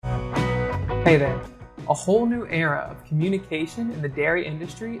Hey there. A whole new era of communication in the dairy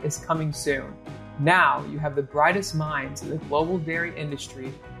industry is coming soon. Now you have the brightest minds in the global dairy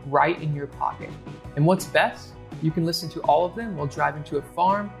industry right in your pocket. And what's best? You can listen to all of them while driving to a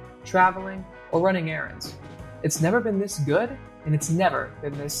farm, traveling, or running errands. It's never been this good, and it's never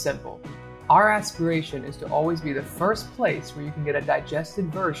been this simple. Our aspiration is to always be the first place where you can get a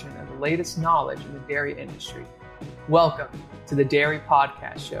digested version of the latest knowledge in the dairy industry. Welcome to the Dairy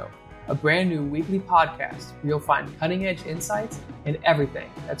Podcast Show, a brand new weekly podcast where you'll find cutting-edge insights and everything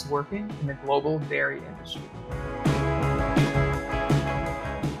that's working in the global dairy industry.